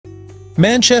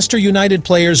Manchester United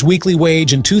players' weekly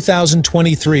wage in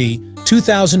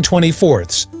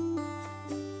 2023-2024.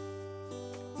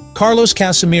 Carlos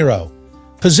Casemiro.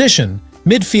 Position,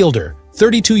 midfielder,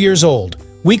 32 years old.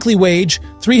 Weekly wage,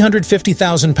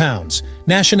 £350,000.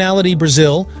 Nationality,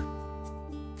 Brazil.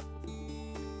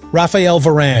 Rafael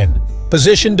Varane.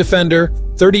 Position, defender,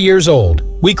 30 years old.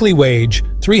 Weekly wage,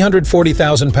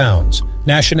 £340,000.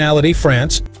 Nationality,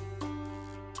 France.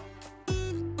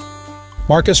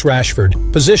 Marcus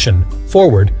Rashford. Position,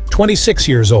 forward, 26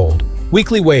 years old.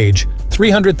 Weekly wage,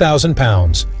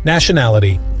 £300,000.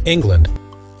 Nationality, England.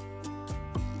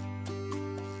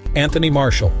 Anthony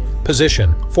Martial.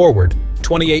 Position, forward,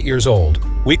 28 years old.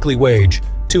 Weekly wage,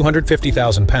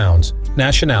 £250,000.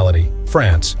 Nationality,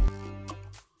 France.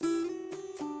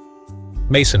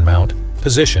 Mason Mount.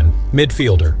 Position,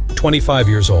 midfielder, 25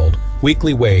 years old.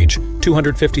 Weekly wage,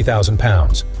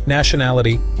 £250,000.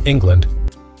 Nationality, England.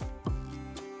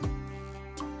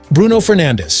 Bruno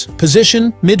Fernandes.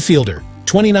 Position, midfielder,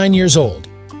 29 years old.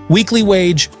 Weekly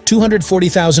wage,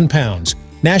 £240,000.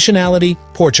 Nationality,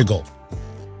 Portugal.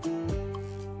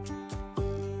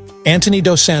 Anthony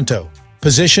Dos Santos.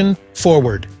 Position,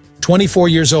 forward, 24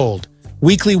 years old.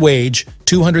 Weekly wage,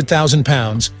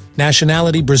 £200,000.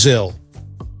 Nationality, Brazil.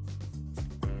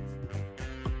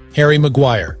 Harry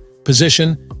Maguire.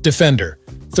 Position, defender,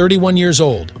 31 years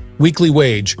old. Weekly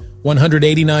wage,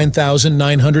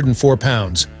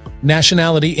 £189,904.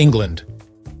 Nationality, England.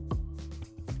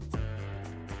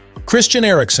 Christian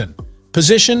Eriksen.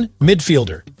 Position,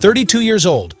 midfielder, 32 years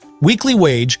old. Weekly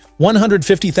wage,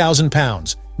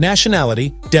 £150,000.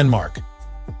 Nationality, Denmark.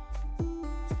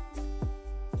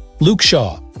 Luke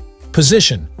Shaw.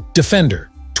 Position, defender,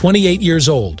 28 years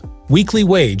old. Weekly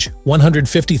wage,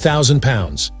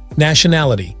 £150,000.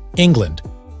 Nationality, England.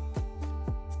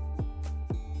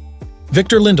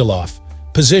 Victor Lindelof.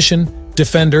 Position,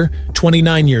 defender,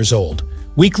 29 years old.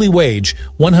 Weekly wage,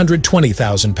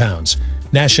 £120,000.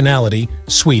 Nationality,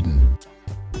 Sweden.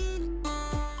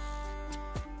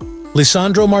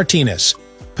 Lisandro Martinez.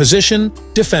 Position,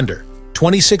 defender,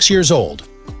 26 years old.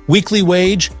 Weekly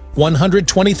wage,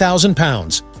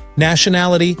 £120,000.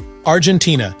 Nationality,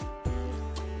 Argentina.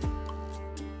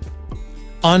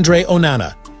 Andre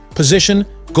Onana. Position,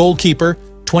 goalkeeper,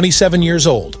 27 years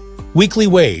old. Weekly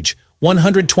wage,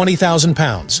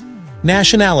 £120,000.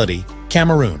 Nationality,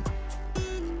 Cameroon.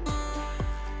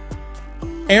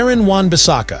 Aaron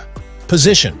Wan-Bissaka.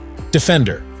 Position,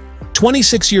 defender,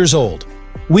 26 years old.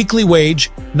 Weekly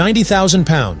wage,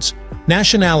 £90,000.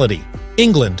 Nationality,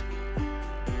 England.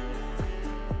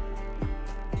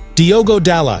 Diogo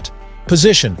Dalot.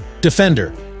 Position,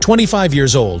 defender, 25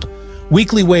 years old.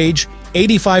 Weekly wage,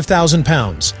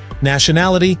 £85,000.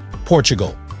 Nationality,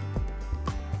 Portugal.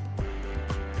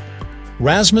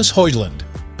 Rasmus Højlund.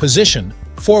 Position,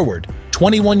 forward,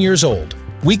 21 years old.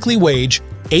 Weekly wage,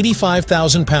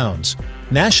 £85,000.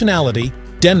 Nationality,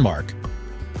 Denmark.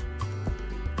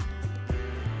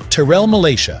 Tyrell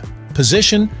Malacia.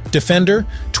 Position, defender,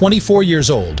 24 years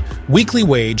old. Weekly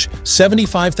wage,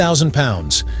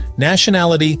 £75,000.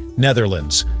 Nationality,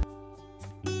 Netherlands.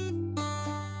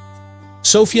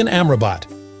 Sofian Amrabat.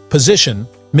 Position,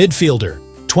 midfielder,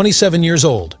 27 years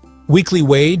old. Weekly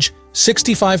wage,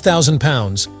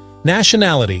 £65,000.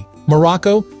 Nationality,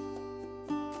 Morocco.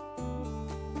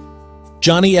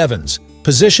 Johnny Evans.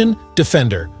 Position,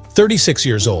 defender, 36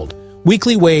 years old.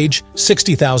 Weekly wage,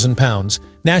 £60,000.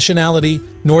 Nationality,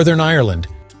 Northern Ireland.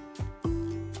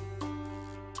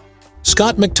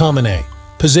 Scott McTominay.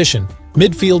 Position,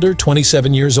 midfielder,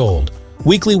 27 years old.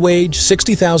 Weekly wage,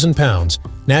 £60,000.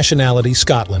 Nationality,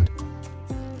 Scotland.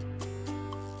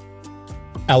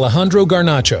 Alejandro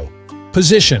Garnacho.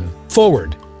 Position,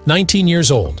 forward, 19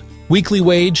 years old. Weekly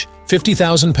wage,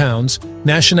 £50,000.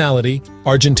 Nationality,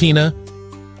 Argentina.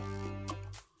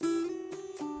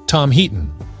 Tom Heaton.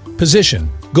 Position,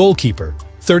 goalkeeper,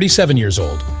 37 years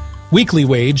old. Weekly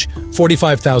wage,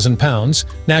 £45,000.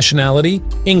 Nationality,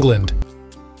 England.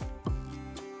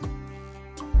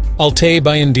 Altay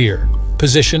Bayındır.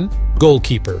 Position,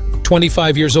 goalkeeper,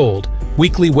 25 years old.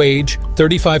 Weekly wage,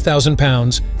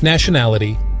 £35,000.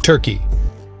 Nationality, Turkey.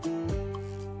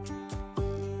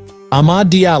 Amad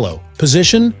Diallo.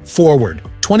 Position, forward,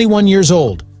 21 years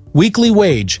old. Weekly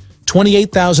wage,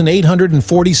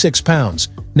 £28,846.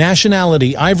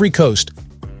 Nationality, Ivory Coast.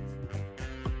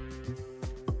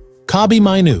 Kobbie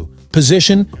Mainoo.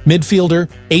 Position, midfielder,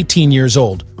 18 years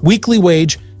old. Weekly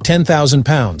wage,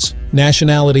 £10,000.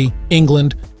 Nationality,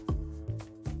 England.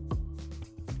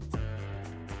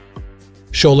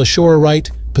 Shola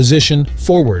Shorerait. Position,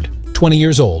 forward, 20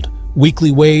 years old.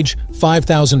 Weekly wage,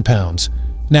 £5,000.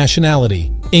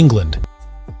 Nationality, England.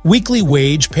 Weekly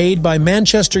wage paid by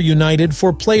Manchester United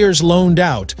for players loaned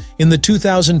out in the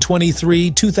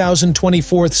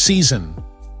 2023-2024 season.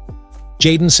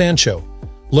 Jadon Sancho,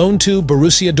 loan to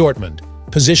Borussia Dortmund,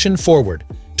 position forward,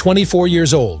 24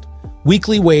 years old,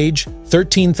 weekly wage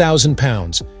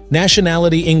 £13,000,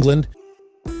 nationality England.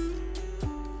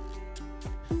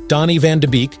 Donny van de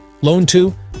Beek, loan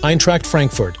to Eintracht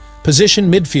Frankfurt,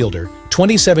 position midfielder,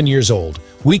 27 years old,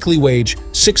 weekly wage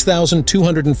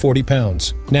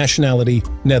 £6,240, nationality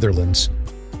Netherlands.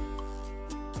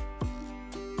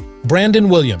 Brandon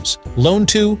Williams, loan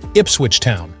to Ipswich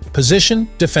Town, position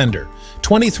defender,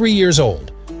 23 years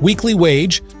old, weekly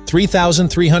wage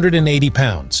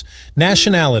 £3,380,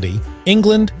 nationality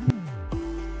England.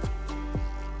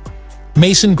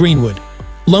 Mason Greenwood,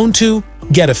 loan to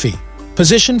Getafe,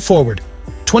 position forward,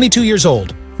 22 years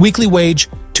old, weekly wage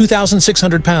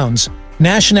 £2,600,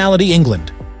 nationality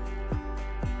England.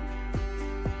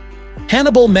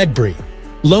 Hannibal Megbury,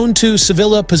 loan to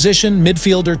Sevilla, position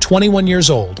midfielder, 21 years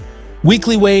old,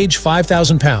 weekly wage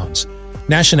 £5,000,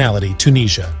 nationality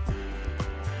Tunisia.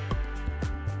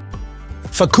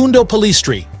 Facundo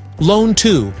Pellistri, loan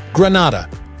to Granada,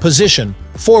 position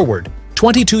forward,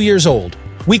 22 years old,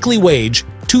 weekly wage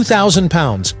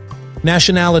 £2,000,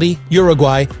 nationality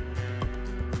Uruguay.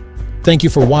 Thank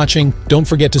you for watching. Don't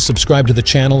forget to subscribe to the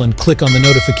channel and click on the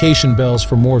notification bells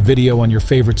for more video on your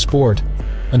favorite sport.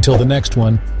 Until the next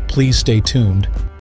one, please stay tuned.